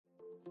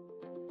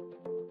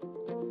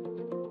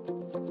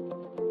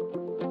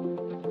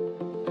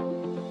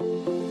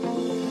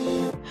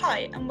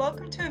Hi, and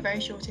welcome to a very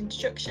short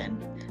introduction.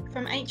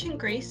 From ancient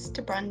Greece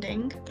to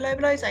branding,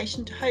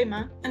 globalisation to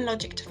Homer, and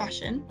logic to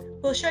fashion,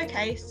 we'll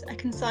showcase a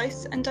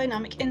concise and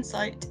dynamic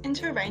insight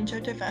into a range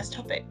of diverse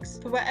topics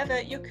for wherever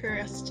your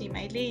curiosity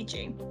may lead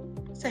you.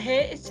 So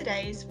here is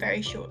today's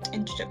very short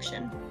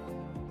introduction.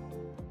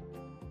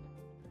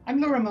 I'm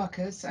Laura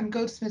Marcus. I'm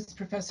Goldsmiths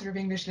Professor of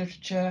English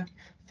Literature,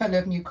 Fellow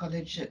of New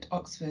College at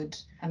Oxford,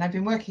 and I've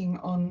been working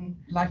on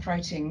life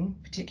writing,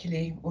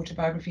 particularly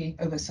autobiography,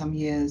 over some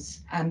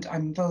years, and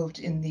I'm involved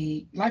in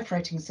the Life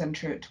Writing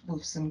Centre at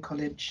Wolfson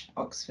College,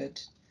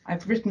 Oxford.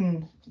 I've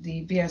written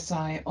the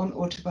BSI on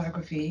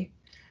autobiography,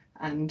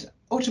 and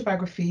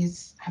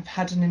autobiographies have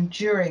had an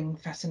enduring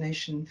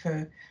fascination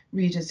for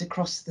readers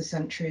across the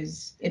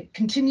centuries. It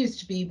continues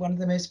to be one of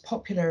the most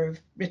popular of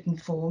written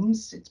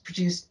forms. It's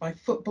produced by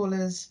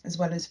footballers as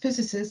well as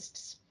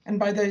physicists, and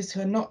by those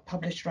who are not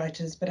published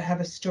writers but have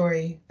a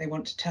story they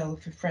want to tell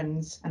for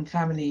friends and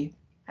family.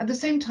 At the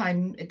same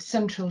time, it's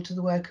central to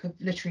the work of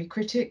literary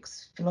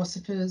critics,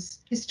 philosophers,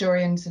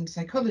 historians, and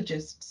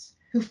psychologists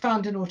who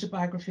found in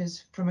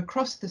autobiographies from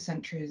across the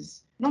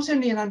centuries not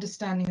only an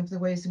understanding of the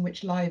ways in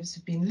which lives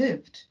have been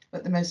lived,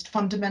 but the most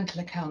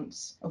fundamental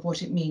accounts of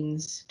what it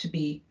means to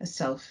be a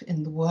self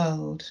in the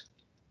world.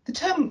 The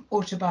term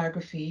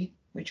autobiography,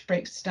 which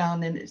breaks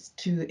down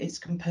into its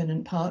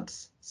component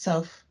parts,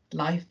 self,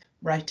 life,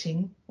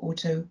 writing,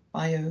 auto,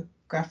 bio,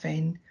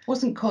 grapheme,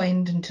 wasn't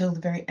coined until the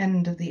very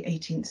end of the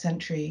 18th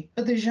century,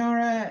 but the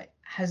genre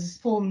has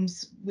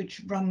forms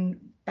which run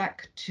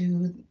back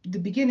to the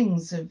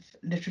beginnings of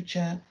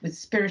literature with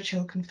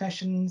spiritual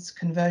confessions,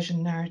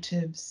 conversion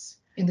narratives.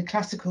 In the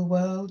classical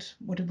world,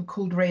 what are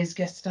called res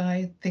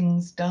gestae,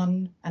 things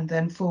done, and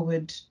then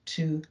forward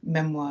to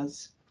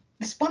memoirs.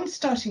 This one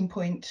starting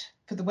point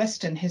for the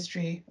Western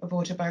history of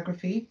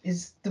autobiography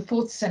is the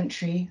 4th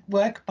century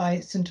work by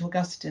St.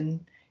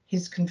 Augustine,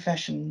 his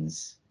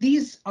Confessions.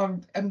 These are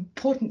an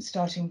important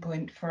starting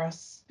point for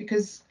us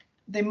because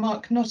they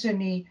mark not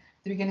only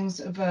the beginnings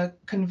of a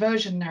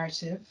conversion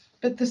narrative,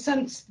 but the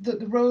sense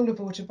that the role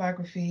of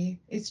autobiography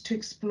is to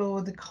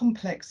explore the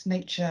complex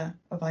nature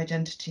of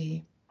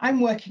identity. I'm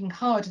working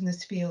hard in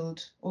this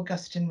field,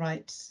 Augustine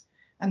writes,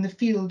 and the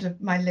field of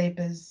my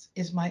labours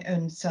is my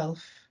own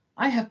self.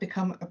 I have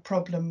become a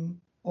problem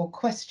or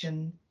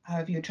question,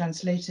 however you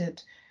translate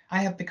it.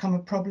 I have become a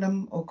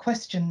problem or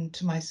question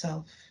to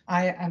myself.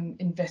 I am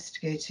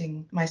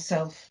investigating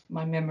myself,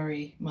 my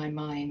memory, my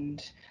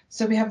mind.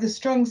 So we have the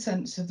strong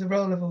sense of the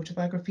role of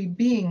autobiography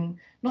being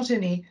not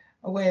only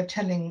a way of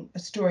telling a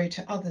story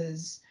to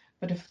others,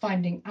 but of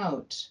finding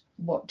out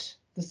what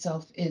the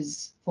self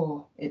is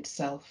for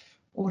itself.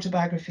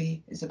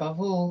 Autobiography is above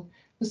all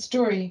the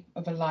story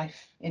of a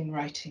life in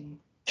writing.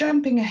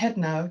 Jumping ahead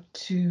now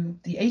to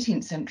the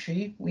 18th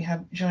century, we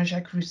have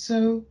Jean-Jacques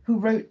Rousseau, who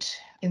wrote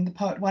in the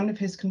part 1 of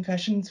his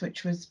Confessions,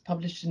 which was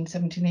published in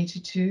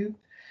 1782,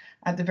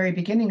 at the very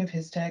beginning of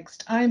his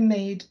text, I am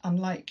made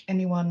unlike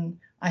anyone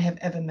I have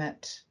ever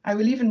met. I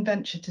will even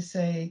venture to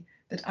say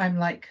that I'm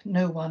like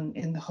no one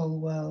in the whole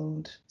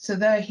world. So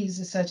there he's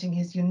asserting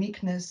his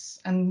uniqueness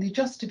and the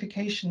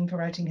justification for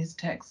writing his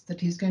text, that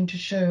he's going to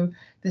show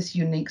this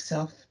unique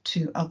self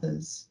to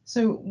others.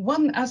 So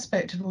one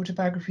aspect of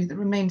autobiography that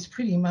remains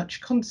pretty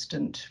much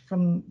constant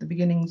from the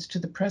beginnings to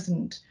the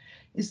present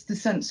is the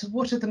sense of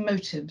what are the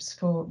motives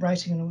for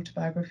writing an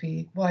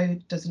autobiography? Why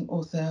does an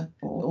author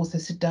or author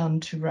sit down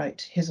to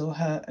write his or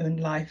her own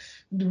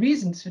life? The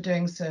reasons for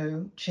doing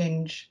so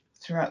change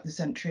throughout the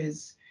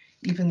centuries,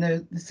 even though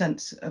the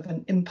sense of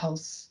an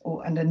impulse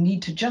and a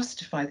need to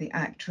justify the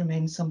act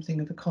remains something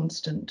of a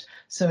constant.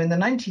 So in the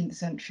 19th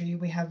century,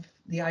 we have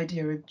the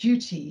idea of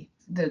duty,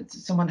 that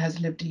someone has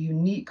lived a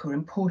unique or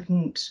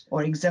important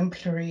or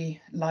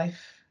exemplary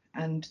life,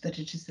 and that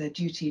it is their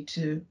duty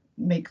to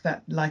make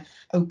that life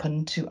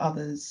open to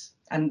others.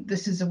 And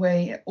this is a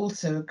way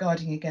also of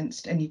guarding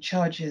against any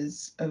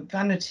charges of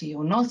vanity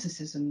or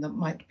narcissism that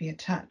might be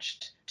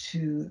attached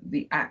to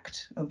the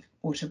act of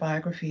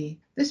autobiography.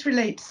 This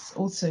relates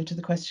also to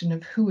the question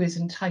of who is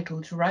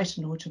entitled to write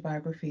an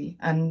autobiography.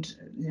 And,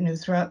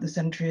 throughout the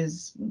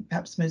centuries,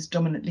 perhaps most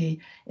dominantly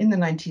in the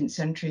 19th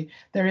century,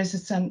 there is a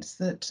sense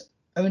that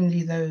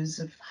only those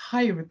of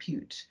high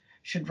repute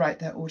should write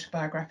their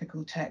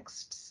autobiographical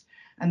texts.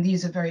 And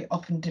these are very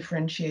often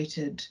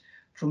differentiated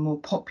from more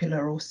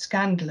popular or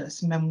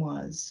scandalous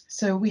memoirs.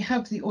 So we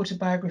have the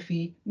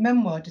autobiography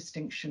memoir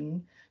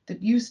distinction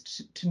that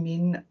used to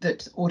mean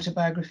that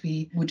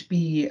autobiography would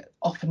be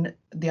often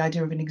the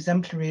idea of an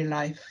exemplary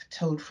life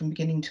told from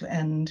beginning to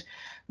end,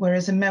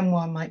 whereas a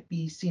memoir might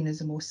be seen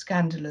as a more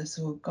scandalous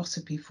or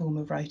gossipy form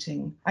of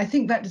writing. I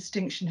think that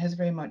distinction has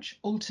very much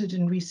altered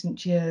in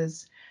recent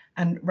years,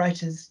 and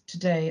writers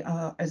today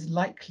are as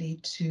likely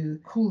to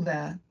call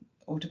their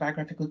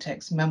autobiographical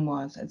texts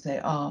memoirs as they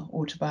are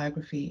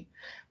autobiography,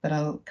 but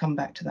I'll come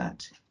back to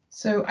that.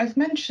 So I've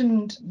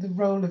mentioned the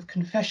role of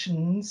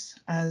confessions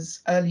as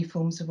early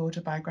forms of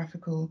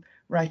autobiographical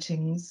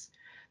writings.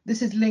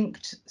 This is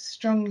linked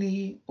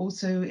strongly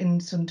also in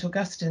St.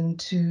 Augustine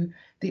to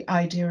the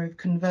idea of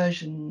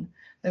conversion.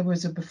 There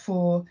was a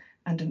before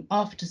and an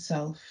after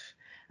self,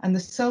 and the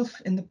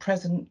self in the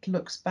present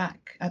looks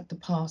back at the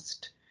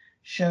past,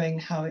 showing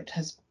how it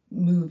has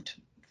moved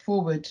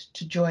forward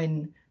to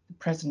join the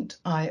present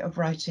I of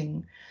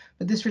writing.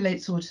 But this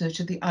relates also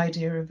to the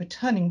idea of a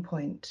turning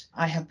point.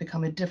 I have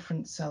become a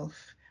different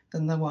self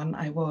than the one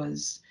I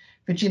was.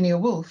 Virginia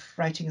Woolf,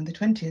 writing in the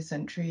 20th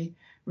century,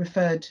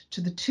 referred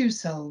to the two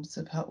selves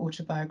of her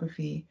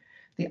autobiography,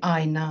 the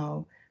I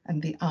now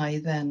and the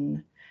I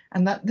then,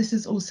 and that this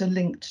is also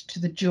linked to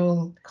the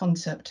dual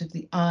concept of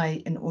the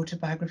I in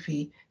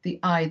autobiography, the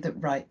I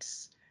that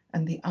writes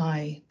and the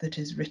I that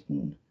is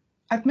written.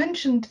 I've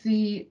mentioned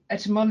the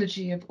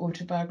etymology of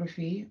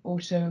autobiography,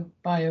 auto,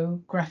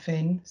 bio,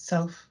 graphein,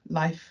 self,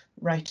 life,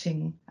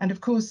 writing. And of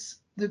course,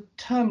 the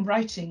term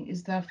writing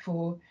is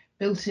therefore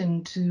built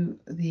into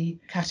the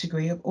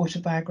category of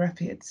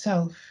autobiography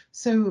itself.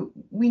 So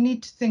we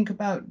need to think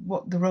about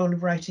what the role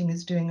of writing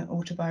is doing in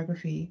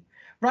autobiography.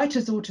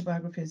 Writers'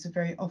 autobiographies are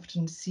very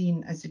often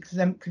seen as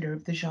exemplar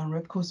of the genre.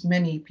 Of course,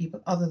 many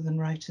people other than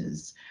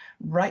writers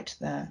write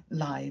their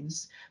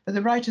lives, but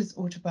the writer's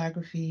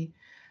autobiography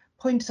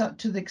points out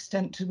to the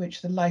extent to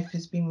which the life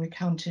is being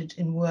recounted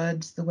in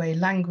words, the way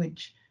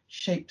language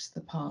shapes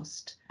the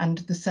past, and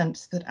the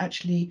sense that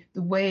actually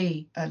the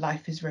way a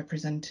life is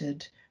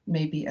represented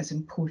may be as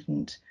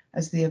important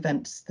as the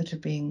events that are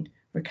being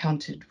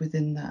recounted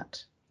within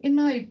that. In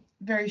my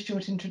very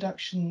short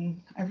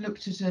introduction, I've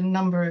looked at a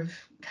number of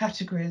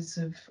categories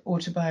of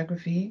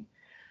autobiography.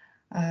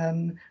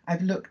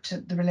 I've looked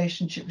at the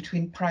relationship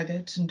between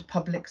private and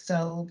public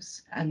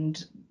selves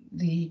and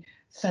the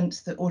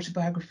sense that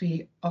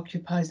autobiography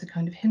occupies a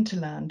kind of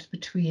hinterland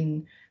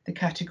between the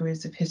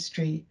categories of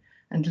history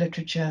and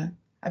literature.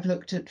 I've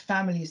looked at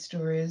family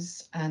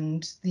stories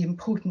and the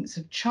importance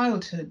of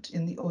childhood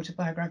in the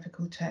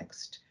autobiographical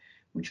text,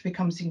 which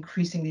becomes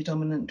increasingly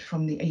dominant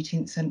from the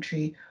 18th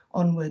century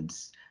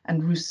onwards,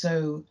 and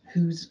Rousseau,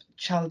 whose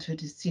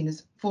childhood is seen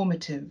as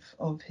formative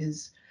of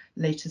his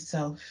later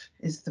self,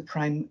 is the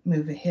prime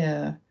mover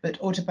here. But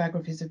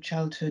autobiographies of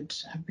childhood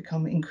have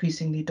become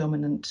increasingly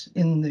dominant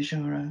in the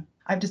genre.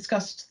 I've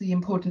discussed the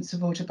importance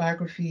of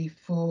autobiography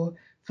for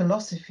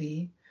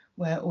philosophy,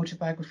 where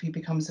autobiography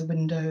becomes a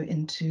window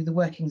into the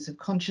workings of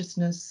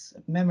consciousness,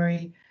 of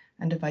memory,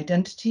 and of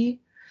identity.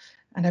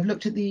 And I've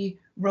looked at the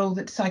role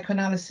that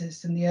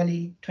psychoanalysis in the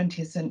early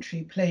 20th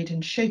century played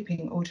in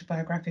shaping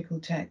autobiographical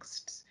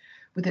texts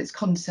with its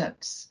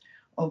concepts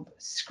of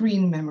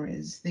screen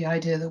memories, the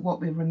idea that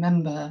what we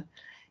remember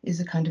is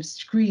a kind of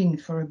screen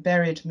for a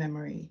buried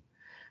memory.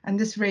 And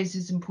this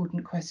raises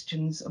important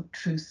questions of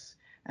truth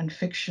and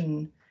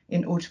fiction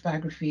in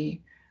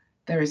autobiography.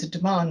 There is a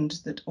demand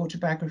that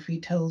autobiography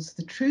tells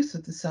the truth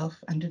of the self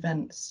and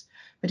events,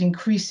 but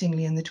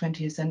increasingly in the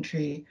 20th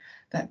century,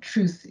 that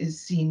truth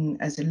is seen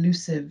as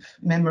elusive,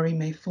 memory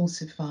may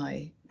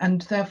falsify,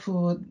 and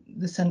therefore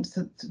the sense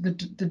that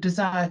the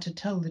desire to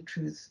tell the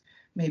truth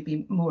may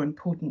be more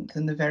important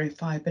than the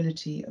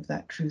verifiability of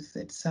that truth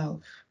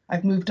itself.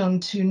 I've moved on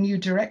to new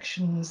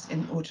directions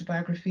in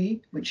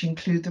autobiography, which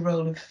include the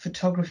role of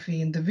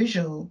photography and the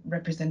visual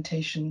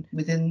representation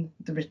within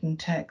the written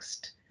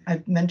text.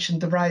 I've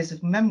mentioned the rise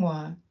of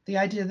memoir, the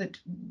idea that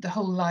the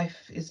whole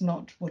life is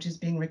not what is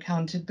being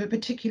recounted, but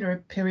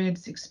particular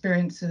periods,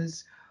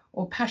 experiences,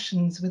 or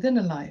passions within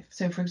a life.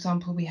 So, for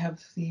example, we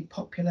have the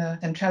popular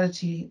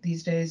centrality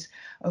these days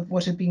of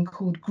what have been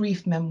called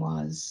grief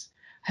memoirs.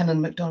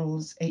 Helen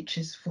Macdonald's H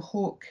is for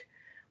Hawk,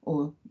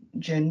 or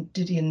Joan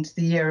Didion's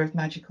The Year of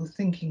Magical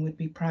Thinking would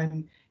be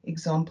prime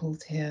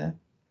examples here.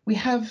 We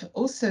have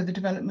also the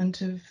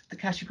development of the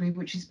category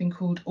which has been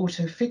called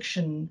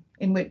autofiction,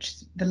 in which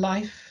the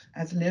life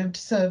as lived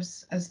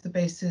serves as the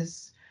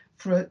basis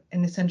for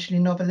an essentially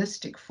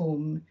novelistic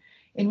form,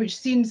 in which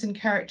scenes and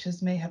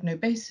characters may have no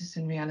basis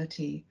in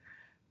reality,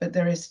 but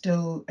there is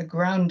still a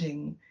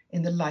grounding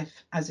in the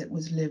life as it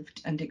was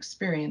lived and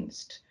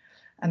experienced.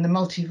 And the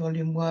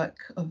multi-volume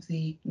work of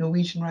the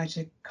Norwegian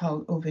writer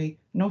Karl Ove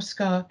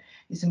Knausgaard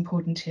is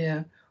important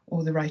here,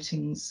 or the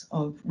writings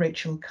of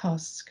Rachel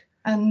Cusk.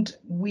 And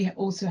we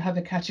also have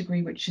a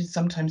category which is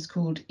sometimes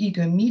called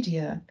ego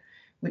media,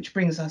 which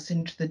brings us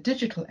into the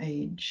digital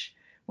age,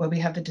 where we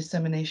have the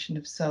dissemination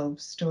of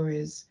selves,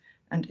 stories,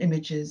 and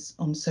images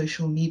on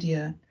social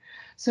media.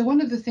 So one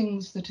of the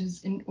things that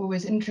has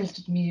always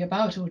interested me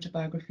about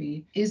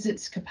autobiography is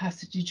its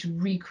capacity to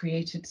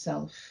recreate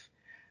itself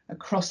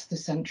across the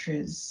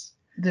centuries.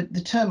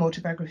 The term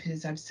autobiography,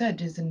 as I've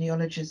said, is a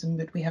neologism,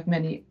 but we have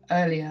many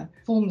earlier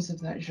forms of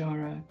that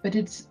genre. But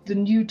it's the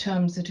new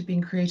terms that have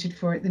been created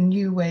for it, the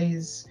new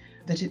ways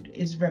that it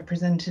is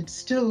represented,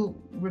 still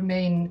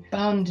remain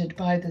bounded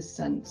by this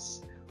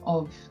sense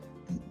of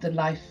the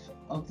life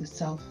of the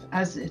self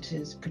as it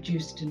is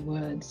produced in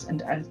words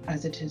and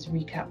as it is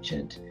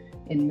recaptured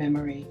in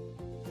memory.